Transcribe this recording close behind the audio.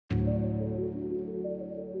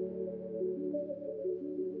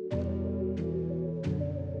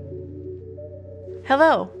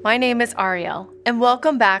Hello, my name is Ariel, and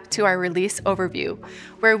welcome back to our release overview,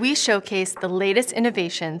 where we showcase the latest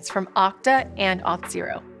innovations from Okta and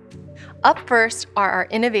Auth0. Up first are our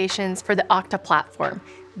innovations for the Okta Platform,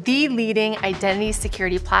 the leading identity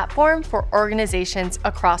security platform for organizations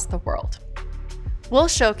across the world. We'll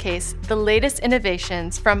showcase the latest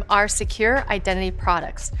innovations from our secure identity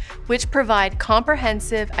products, which provide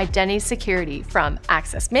comprehensive identity security from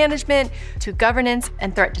access management to governance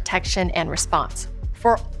and threat detection and response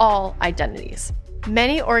for all identities.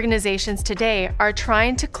 Many organizations today are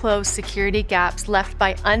trying to close security gaps left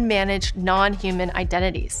by unmanaged non-human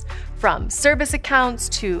identities, from service accounts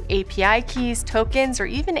to API keys, tokens, or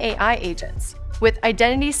even AI agents. With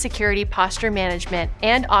Identity Security Posture Management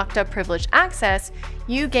and Okta Privileged Access,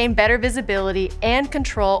 you gain better visibility and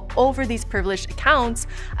control over these privileged accounts,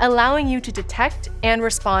 allowing you to detect and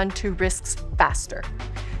respond to risks faster.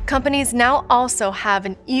 Companies now also have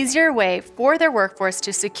an easier way for their workforce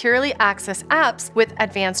to securely access apps with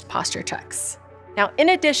advanced posture checks. Now, in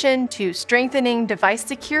addition to strengthening device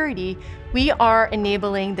security, we are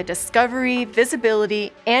enabling the discovery,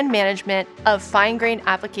 visibility, and management of fine-grained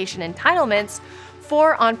application entitlements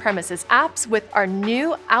for on-premises apps with our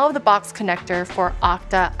new out-of-the-box connector for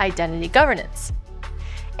Okta Identity Governance.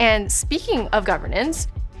 And speaking of governance,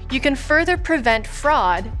 you can further prevent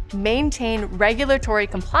fraud, maintain regulatory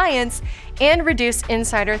compliance, and reduce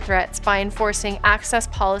insider threats by enforcing access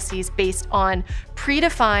policies based on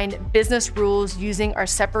predefined business rules using our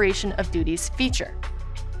separation of duties feature.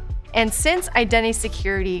 And since identity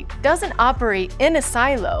security doesn't operate in a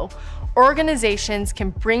silo, organizations can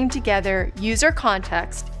bring together user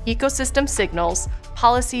context, ecosystem signals,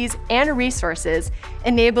 policies, and resources,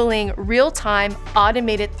 enabling real-time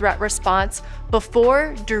automated threat response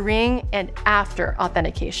before, during, and after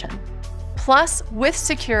authentication. Plus, with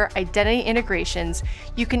secure identity integrations,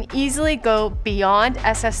 you can easily go beyond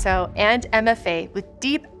SSO and MFA with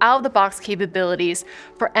deep out-of-the-box capabilities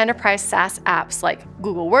for enterprise SaaS apps like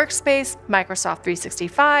Google Workspace, Microsoft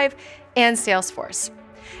 365, and Salesforce.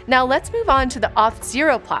 Now let's move on to the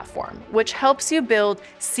Auth0 platform, which helps you build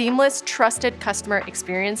seamless, trusted customer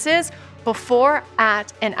experiences before,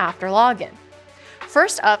 at, and after login.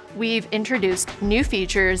 First up, we've introduced new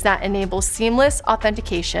features that enable seamless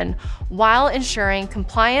authentication while ensuring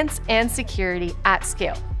compliance and security at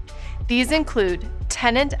scale. These include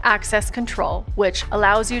tenant access control, which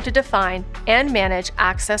allows you to define and manage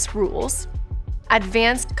access rules,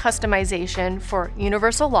 advanced customization for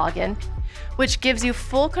universal login, which gives you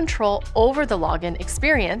full control over the login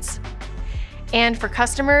experience, and for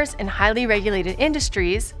customers in highly regulated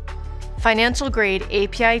industries, financial-grade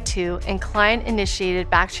API 2 and client-initiated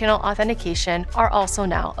back-channel authentication are also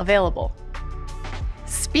now available.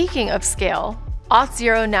 Speaking of scale,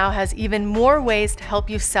 Auth0 now has even more ways to help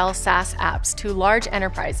you sell SaaS apps to large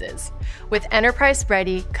enterprises with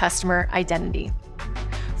enterprise-ready customer identity.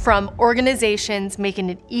 From organizations making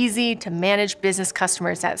it easy to manage business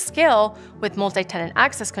customers at scale with multi-tenant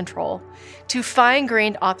access control, to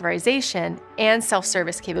fine-grained authorization and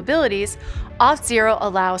self-service capabilities, Auth0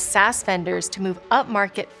 allows SaaS vendors to move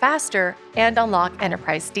upmarket faster and unlock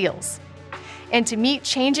enterprise deals. And to meet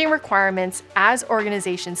changing requirements as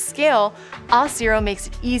organizations scale, Auth0 makes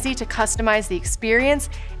it easy to customize the experience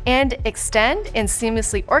and extend and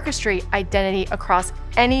seamlessly orchestrate identity across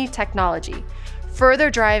any technology,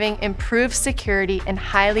 further driving improved security and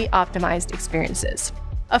highly optimized experiences.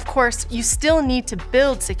 Of course, you still need to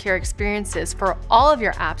build secure experiences for all of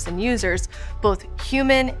your apps and users, both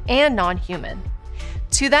human and non-human.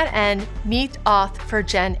 To that end, meet Auth for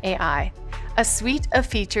GenAI, a suite of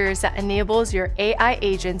features that enables your AI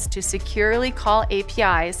agents to securely call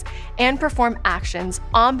APIs and perform actions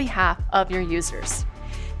on behalf of your users.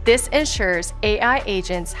 This ensures AI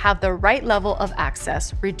agents have the right level of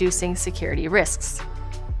access, reducing security risks.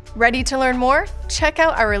 Ready to learn more? Check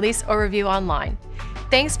out our release overview online.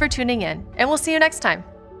 Thanks for tuning in, and we'll see you next time.